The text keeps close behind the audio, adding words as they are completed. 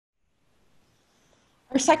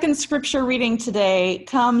second scripture reading today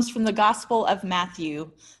comes from the Gospel of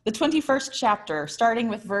Matthew, the 21st chapter, starting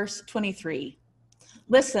with verse 23.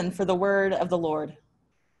 Listen for the word of the Lord.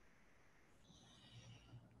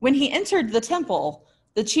 When he entered the temple,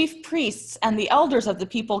 the chief priests and the elders of the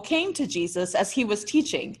people came to Jesus as he was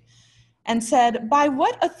teaching and said, "By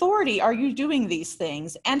what authority are you doing these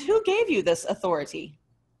things, and who gave you this authority?"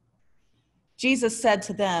 Jesus said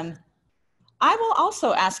to them, "I will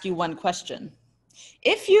also ask you one question.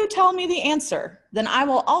 If you tell me the answer, then I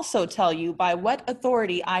will also tell you by what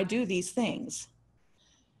authority I do these things.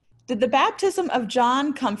 Did the baptism of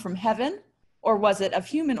John come from heaven, or was it of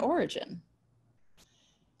human origin?"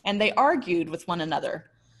 And they argued with one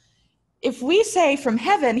another. "If we say from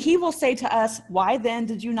heaven, he will say to us, 'Why then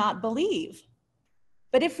did you not believe?'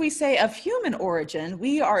 But if we say of human origin,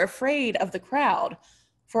 we are afraid of the crowd,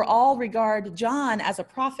 for all regard John as a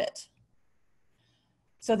prophet."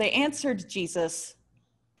 So they answered Jesus,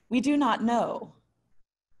 "We do not know."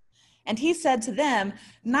 And he said to them,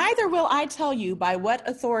 "Neither will I tell you by what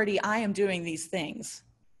authority I am doing these things.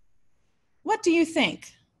 What do you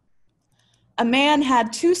think? A man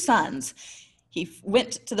had 2 sons. He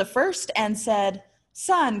went to the first and said,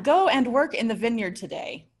 'Son, go and work in the vineyard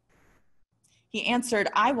today.' He answered,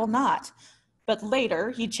 'I will not.' But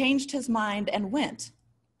later he changed his mind and went.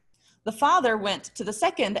 The father went to the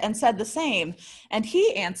second and said the same, and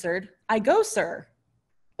he answered, 'I go, sir.'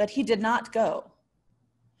 But he did not go.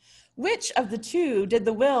 Which of the 2 did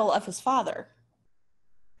the will of his father?"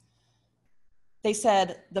 They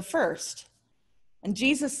said, "The first." And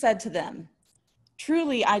Jesus said to them,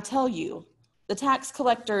 "Truly I tell you, the tax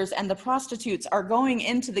collectors and the prostitutes are going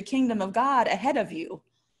into the kingdom of God ahead of you.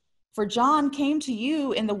 For John came to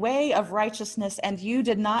you in the way of righteousness, and you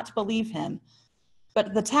did not believe him.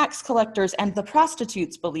 But the tax collectors and the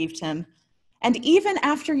prostitutes believed him. And even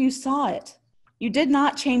after you saw it, you did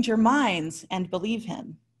not change your minds and believe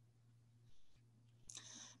him."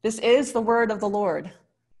 This is the word of the Lord.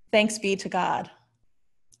 Thanks be to God.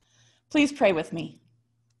 Please pray with me.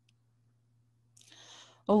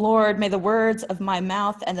 O Lord, may the words of my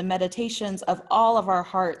mouth and the meditations of all of our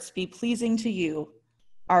hearts be pleasing to you,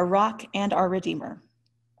 our rock and our Redeemer.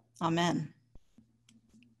 Amen.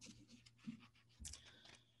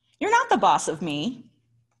 You're not the boss of me.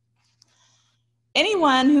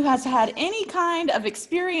 Anyone who has had any kind of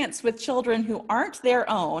experience with children who aren't their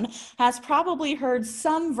own has probably heard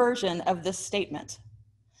some version of this statement.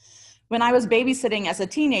 When I was babysitting as a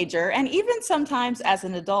teenager, and even sometimes as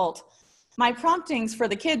an adult, my promptings for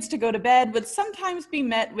the kids to go to bed would sometimes be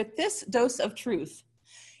met with this dose of truth: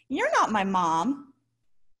 "You're not my mom."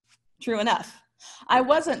 True enough. I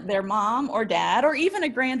wasn't their mom or dad or even a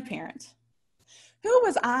grandparent. Who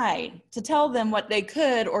was I to tell them what they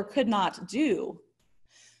could or could not do?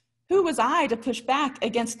 Who was I to push back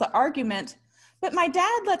against the argument, "But my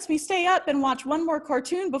dad lets me stay up and watch one more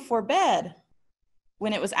cartoon before bed,"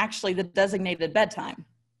 when it was actually the designated bedtime?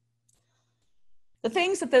 The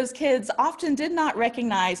things that those kids often did not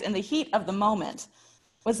recognize in the heat of the moment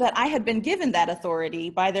was that I had been given that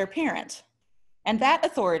authority by their parent. And that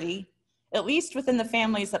authority, at least within the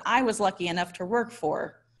families that I was lucky enough to work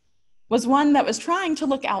for, was one that was trying to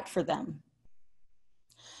look out for them.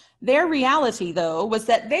 Their reality, though, was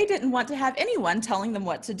that they didn't want to have anyone telling them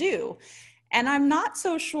what to do. And I'm not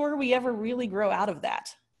so sure we ever really grow out of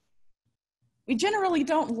that. We generally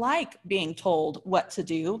don't like being told what to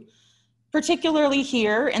do, particularly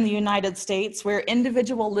here in the United States, where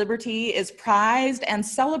individual liberty is prized and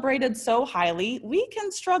celebrated so highly. We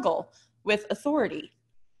can struggle with authority.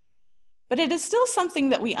 But it is still something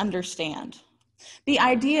that we understand. The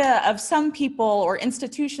idea of some people or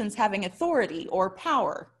institutions having authority or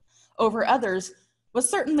power over others was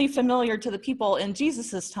certainly familiar to the people in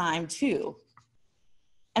Jesus's time too.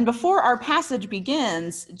 And before our passage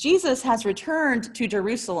begins, Jesus has returned to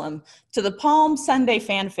Jerusalem to the Palm Sunday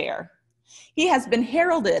fanfare. He has been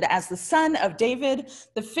heralded as the Son of David,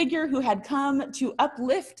 the figure who had come to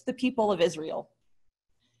uplift the people of Israel.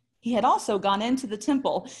 He had also gone into the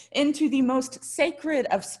temple, into the most sacred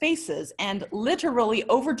of spaces, and literally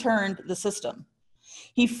overturned the system.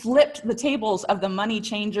 He flipped the tables of the money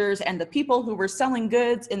changers and the people who were selling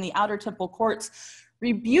goods in the outer temple courts,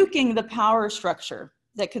 rebuking the power structure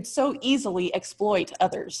that could so easily exploit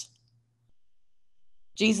others.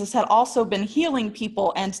 Jesus had also been healing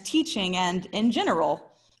people and teaching, and in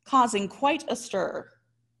general, causing quite a stir.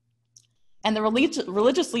 And the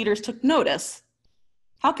religious leaders took notice.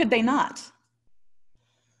 How could they not?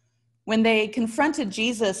 When they confronted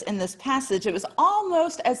Jesus in this passage, it was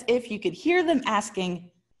almost as if you could hear them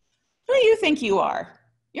asking, "Who do you think you are?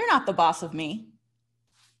 You're not the boss of me."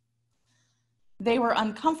 They were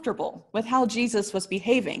uncomfortable with how Jesus was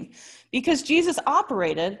behaving because Jesus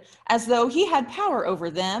operated as though he had power over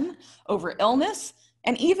them, over illness,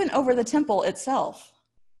 and even over the temple itself.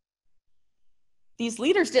 These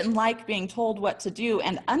leaders didn't like being told what to do,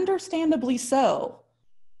 and understandably so.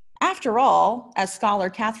 After all, as scholar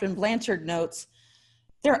Catherine Blanchard notes,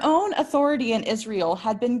 their own authority in Israel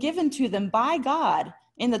had been given to them by God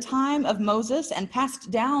in the time of Moses and passed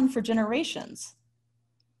down for generations.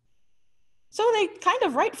 So they kind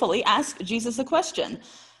of rightfully asked Jesus a question.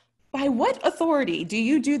 By what authority do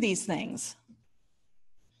you do these things?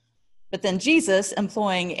 But then Jesus,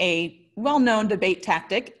 employing a well-known debate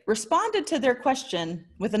tactic, responded to their question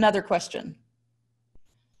with another question.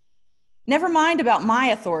 Never mind about my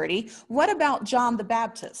authority. What about John the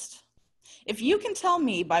Baptist? If you can tell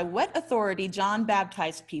me by what authority John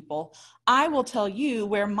baptized people, I will tell you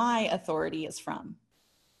where my authority is from.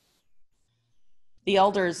 The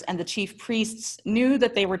elders and the chief priests knew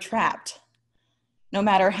that they were trapped. No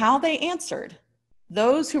matter how they answered,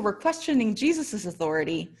 those who were questioning Jesus'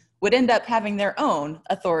 authority would end up having their own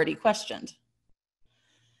authority questioned.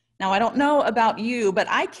 Now, I don't know about you, but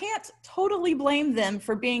I can't totally blame them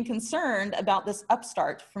for being concerned about this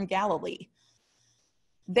upstart from Galilee.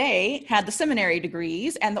 They had the seminary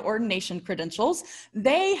degrees and the ordination credentials.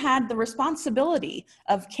 They had the responsibility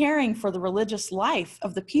of caring for the religious life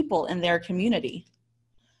of the people in their community.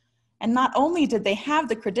 And not only did they have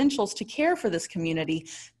the credentials to care for this community,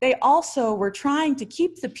 they also were trying to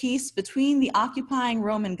keep the peace between the occupying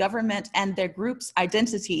Roman government and their group's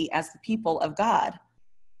identity as the people of God.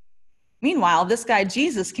 Meanwhile, this guy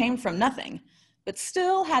Jesus came from nothing, but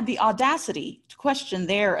still had the audacity to question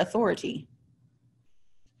their authority.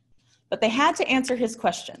 But they had to answer his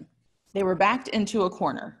question. They were backed into a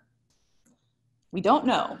corner. We don't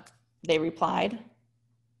know, they replied.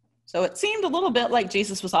 So it seemed a little bit like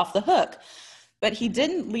Jesus was off the hook, but he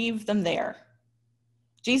didn't leave them there.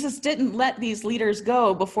 Jesus didn't let these leaders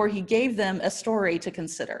go before he gave them a story to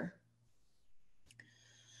consider.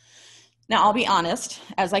 Now, I'll be honest,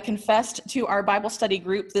 as I confessed to our Bible study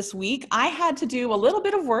group this week, I had to do a little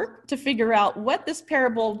bit of work to figure out what this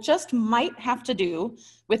parable just might have to do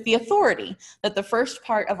with the authority that the first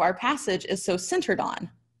part of our passage is so centered on.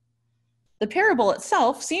 The parable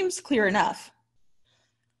itself seems clear enough.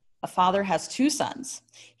 A father has two sons.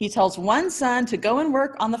 He tells one son to go and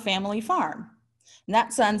work on the family farm. And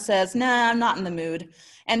that son says, "Nah, I'm not in the mood,"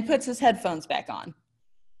 and puts his headphones back on.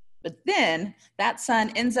 But then that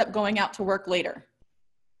son ends up going out to work later.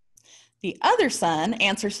 The other son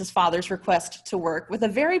answers his father's request to work with a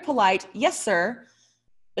very polite, "Yes, sir,"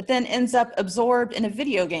 but then ends up absorbed in a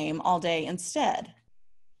video game all day instead.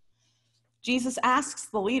 Jesus asks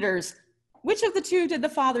the leaders, which of the two did the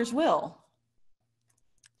father's will?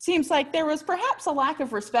 Seems like there was perhaps a lack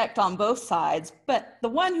of respect on both sides, but the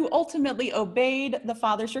one who ultimately obeyed the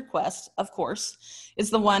father's request, of course, is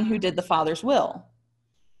the one who did the father's will.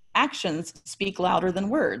 Actions speak louder than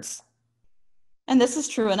words. And this is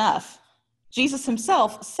true enough. Jesus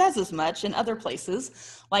himself says as much in other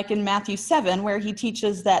places, like in Matthew 7, where he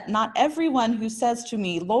teaches that not everyone who says to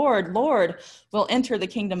me, "Lord, Lord," will enter the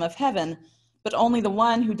kingdom of heaven, but only the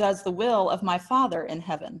one who does the will of my Father in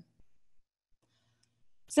heaven.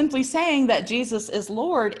 Simply saying that Jesus is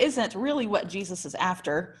Lord isn't really what Jesus is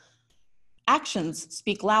after. Actions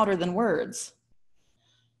speak louder than words.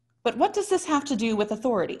 But what does this have to do with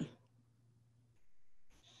authority?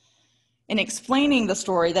 In explaining the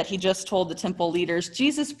story that he just told the temple leaders,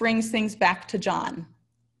 Jesus brings things back to John.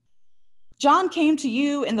 John came to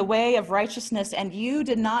you in the way of righteousness, and you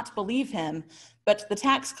did not believe him, but the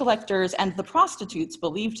tax collectors and the prostitutes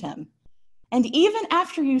believed him. And even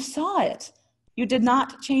after you saw it, you did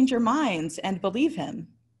not change your minds and believe him.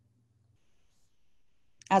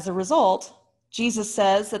 As a result, Jesus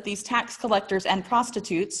says that these tax collectors and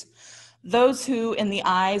prostitutes, those who, in the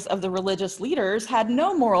eyes of the religious leaders, had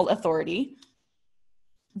no moral authority,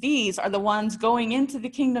 these are the ones going into the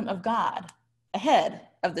kingdom of God, ahead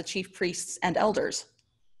of the chief priests and elders.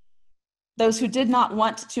 Those who did not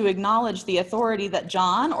want to acknowledge the authority that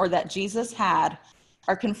John or that Jesus had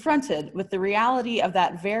are confronted with the reality of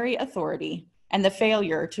that very authority and the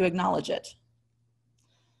failure to acknowledge it.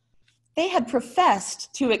 They had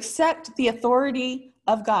professed to accept the authority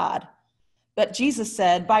of God, but Jesus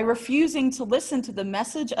said, by refusing to listen to the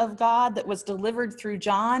message of God that was delivered through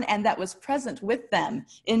John and that was present with them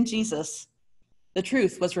in Jesus, the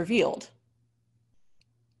truth was revealed.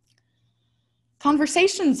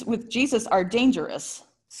 Conversations with Jesus are dangerous,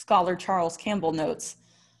 scholar Charles Campbell notes.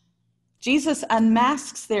 Jesus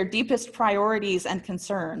unmasks their deepest priorities and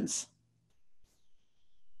concerns.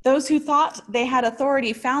 Those who thought they had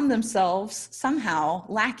authority found themselves somehow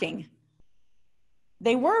lacking.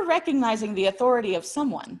 They were recognizing the authority of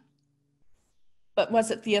someone, but was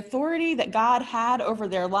it the authority that God had over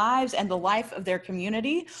their lives and the life of their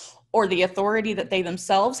community, or the authority that they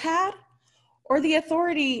themselves had, or the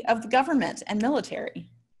authority of the government and military?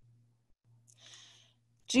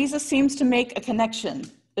 Jesus seems to make a connection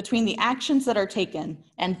between the actions that are taken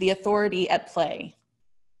and the authority at play.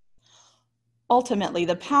 Ultimately,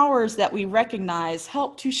 the powers that we recognize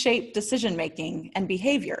help to shape decision-making and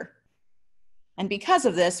behavior. And because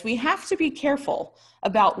of this, we have to be careful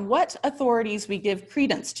about what authorities we give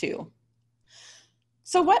credence to.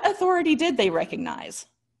 So what authority did they recognize?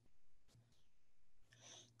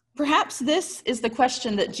 Perhaps this is the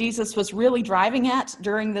question that Jesus was really driving at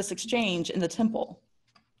during this exchange in the temple.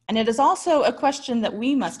 And it is also a question that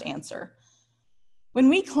we must answer. When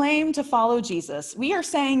we claim to follow Jesus, we are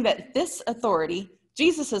saying that this authority,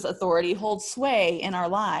 Jesus' authority, holds sway in our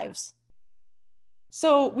lives.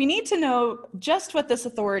 So we need to know just what this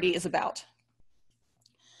authority is about.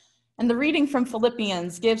 And the reading from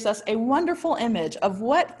Philippians gives us a wonderful image of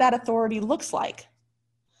what that authority looks like.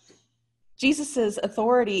 Jesus'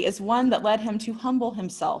 authority is one that led him to humble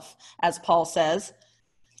himself, as Paul says.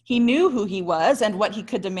 He knew who he was and what he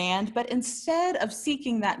could demand, but instead of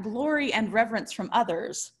seeking that glory and reverence from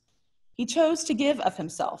others, he chose to give of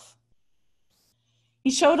himself. He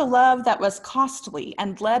showed a love that was costly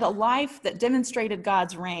and led a life that demonstrated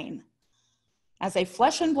God's reign. As a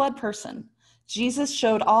flesh and blood person, Jesus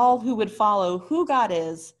showed all who would follow who God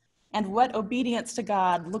is and what obedience to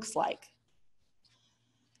God looks like.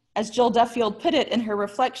 As Jill Duffield put it in her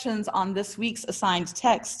reflections on this week's assigned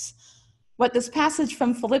texts, what this passage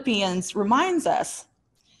from Philippians reminds us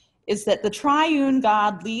is that the triune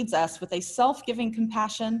God leads us with a self-giving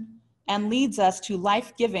compassion and leads us to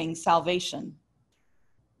life-giving salvation.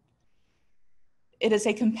 It is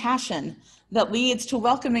a compassion that leads to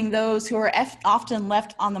welcoming those who are often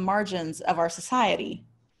left on the margins of our society.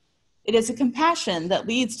 It is a compassion that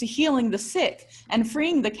leads to healing the sick and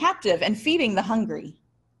freeing the captive and feeding the hungry.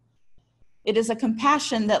 It is a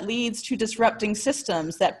compassion that leads to disrupting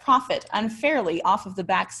systems that profit unfairly off of the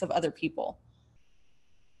backs of other people.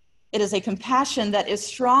 It is a compassion that is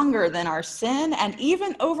stronger than our sin and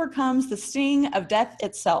even overcomes the sting of death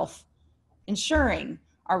itself, ensuring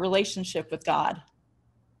our relationship with God.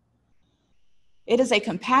 It is a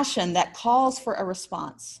compassion that calls for a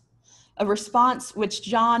response which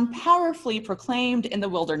John powerfully proclaimed in the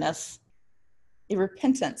wilderness, a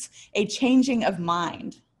repentance, a changing of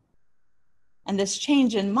mind. And this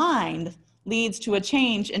change in mind leads to a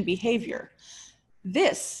change in behavior.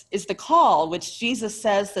 This is the call which Jesus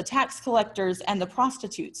says the tax collectors and the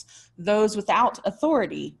prostitutes, those without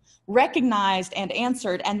authority, recognized and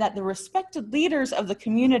answered, and that the respected leaders of the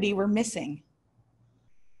community were missing.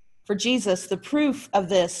 For Jesus, the proof of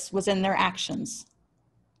this was in their actions.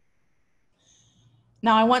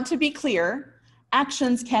 Now, I want to be clear,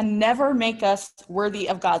 actions can never make us worthy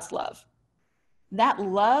of God's love. That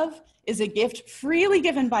love is a gift freely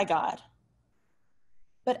given by God.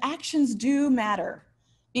 But actions do matter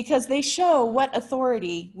because they show what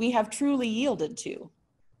authority we have truly yielded to.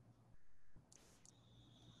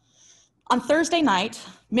 On Thursday night,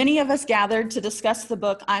 many of us gathered to discuss the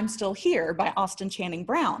book I'm Still Here by Austin Channing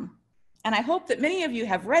Brown. And I hope that many of you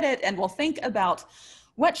have read it and will think about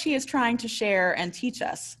what she is trying to share and teach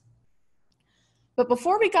us. But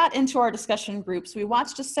before we got into our discussion groups, we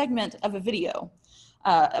watched a segment of a video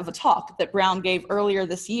of a talk that Brown gave earlier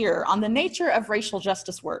this year on the nature of racial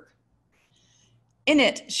justice work. In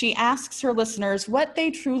it, she asks her listeners what they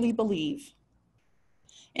truly believe.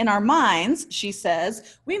 In our minds, she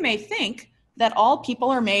says, we may think that all people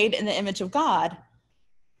are made in the image of God,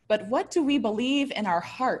 but what do we believe in our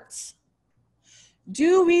hearts?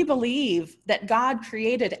 Do we believe that God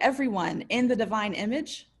created everyone in the divine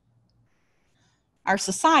image? Our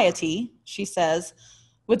society, she says,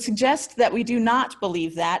 would suggest that we do not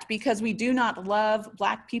believe that because we do not love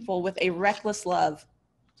Black people with a reckless love.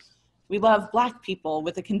 We love Black people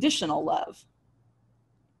with a conditional love.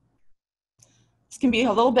 This can be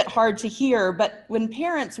a little bit hard to hear, but when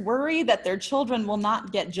parents worry that their children will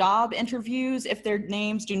not get job interviews if their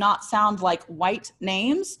names do not sound like white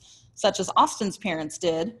names, such as Austin's parents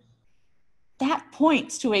did, that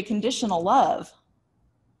points to a conditional love.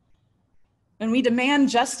 When we demand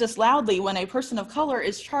justice loudly when a person of color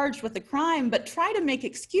is charged with a crime, but try to make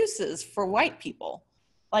excuses for white people,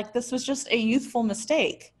 like this was just a youthful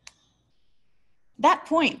mistake, that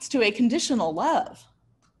points to a conditional love.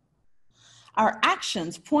 Our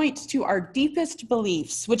actions point to our deepest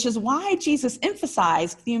beliefs, which is why Jesus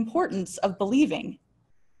emphasized the importance of believing.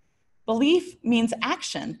 Belief means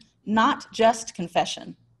action, not just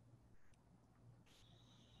confession.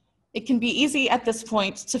 It can be easy at this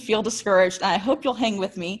point to feel discouraged, and I hope you'll hang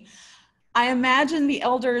with me. I imagine the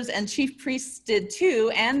elders and chief priests did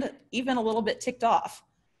too, and even a little bit ticked off.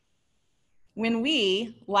 When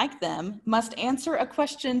we, like them, must answer a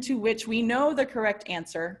question to which we know the correct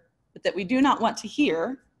answer, but that we do not want to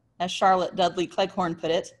hear, as Charlotte Dudley Cleghorn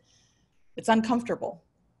put it, it's uncomfortable.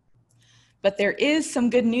 But there is some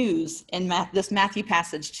good news in this Matthew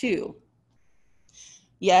passage too.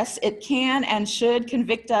 Yes, it can and should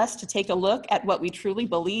convict us to take a look at what we truly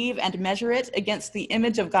believe and measure it against the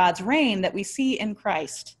image of God's reign that we see in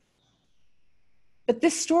Christ. But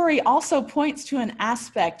this story also points to an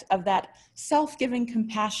aspect of that self-giving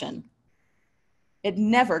compassion. It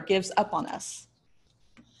never gives up on us.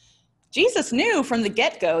 Jesus knew from the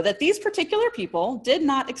get-go that these particular people did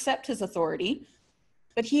not accept his authority,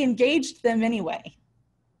 but he engaged them anyway.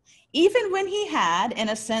 Even when he had, in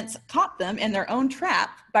a sense, caught them in their own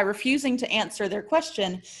trap by refusing to answer their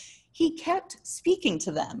question, he kept speaking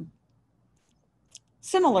to them.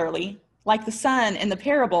 Similarly, like the son in the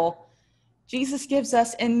parable, Jesus gives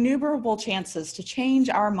us innumerable chances to change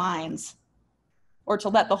our minds, or to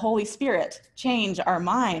let the Holy Spirit change our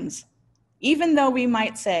minds, even though we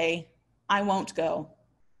might say, I won't go.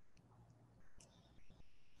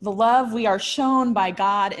 The love we are shown by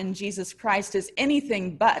God in Jesus Christ is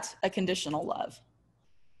anything but a conditional love.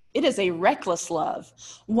 It is a reckless love,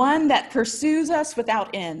 one that pursues us without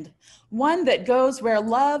end, one that goes where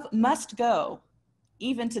love must go,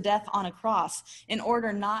 even to death on a cross, in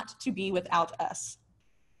order not to be without us.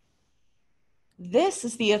 This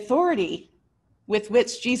is the authority with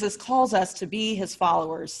which Jesus calls us to be his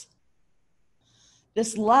followers.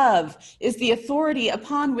 This love is the authority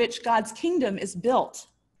upon which God's kingdom is built.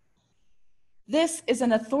 This is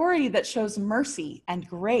an authority that shows mercy and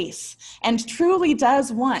grace and truly does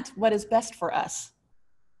want what is best for us.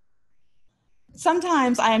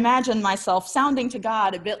 Sometimes I imagine myself sounding to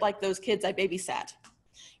God a bit like those kids I babysat.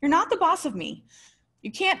 You're not the boss of me.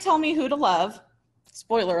 You can't tell me who to love.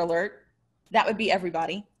 Spoiler alert, that would be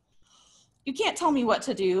everybody. You can't tell me what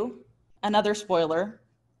to do. Another spoiler,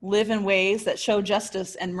 live in ways that show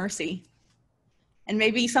justice and mercy. And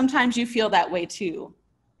maybe sometimes you feel that way too.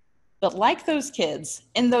 But like those kids,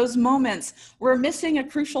 in those moments, we're missing a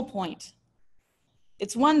crucial point.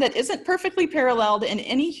 It's one that isn't perfectly paralleled in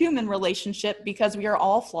any human relationship because we are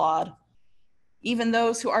all flawed. Even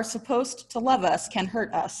those who are supposed to love us can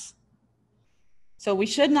hurt us. So we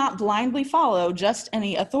should not blindly follow just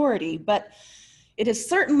any authority, but it is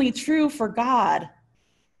certainly true for God.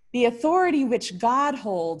 The authority which God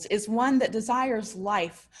holds is one that desires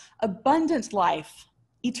life, abundant life,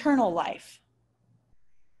 eternal life.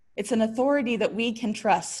 It's an authority that we can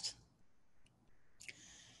trust.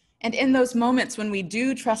 And in those moments when we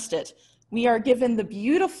do trust it, we are given the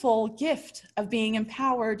beautiful gift of being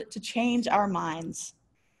empowered to change our minds.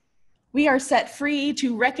 We are set free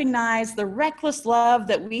to recognize the reckless love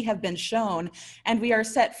that we have been shown, and we are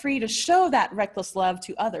set free to show that reckless love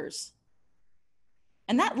to others.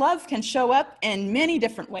 And that love can show up in many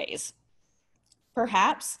different ways.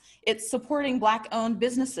 Perhaps it's supporting Black-owned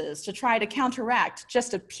businesses to try to counteract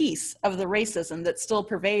just a piece of the racism that still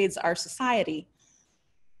pervades our society.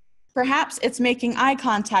 Perhaps it's making eye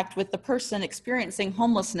contact with the person experiencing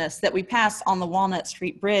homelessness that we pass on the Walnut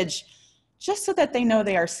Street Bridge, just so that they know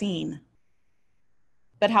they are seen.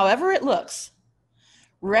 But however it looks,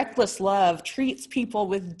 reckless love treats people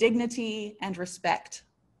with dignity and respect.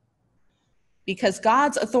 Because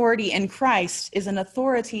God's authority in Christ is an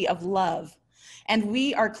authority of love, and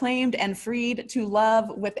we are claimed and freed to love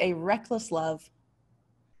with a reckless love,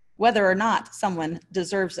 whether or not someone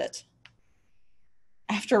deserves it.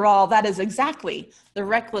 After all, that is exactly the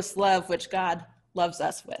reckless love which God loves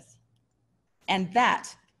us with. And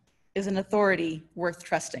that is an authority worth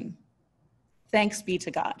trusting. Thanks be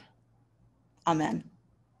to God. Amen.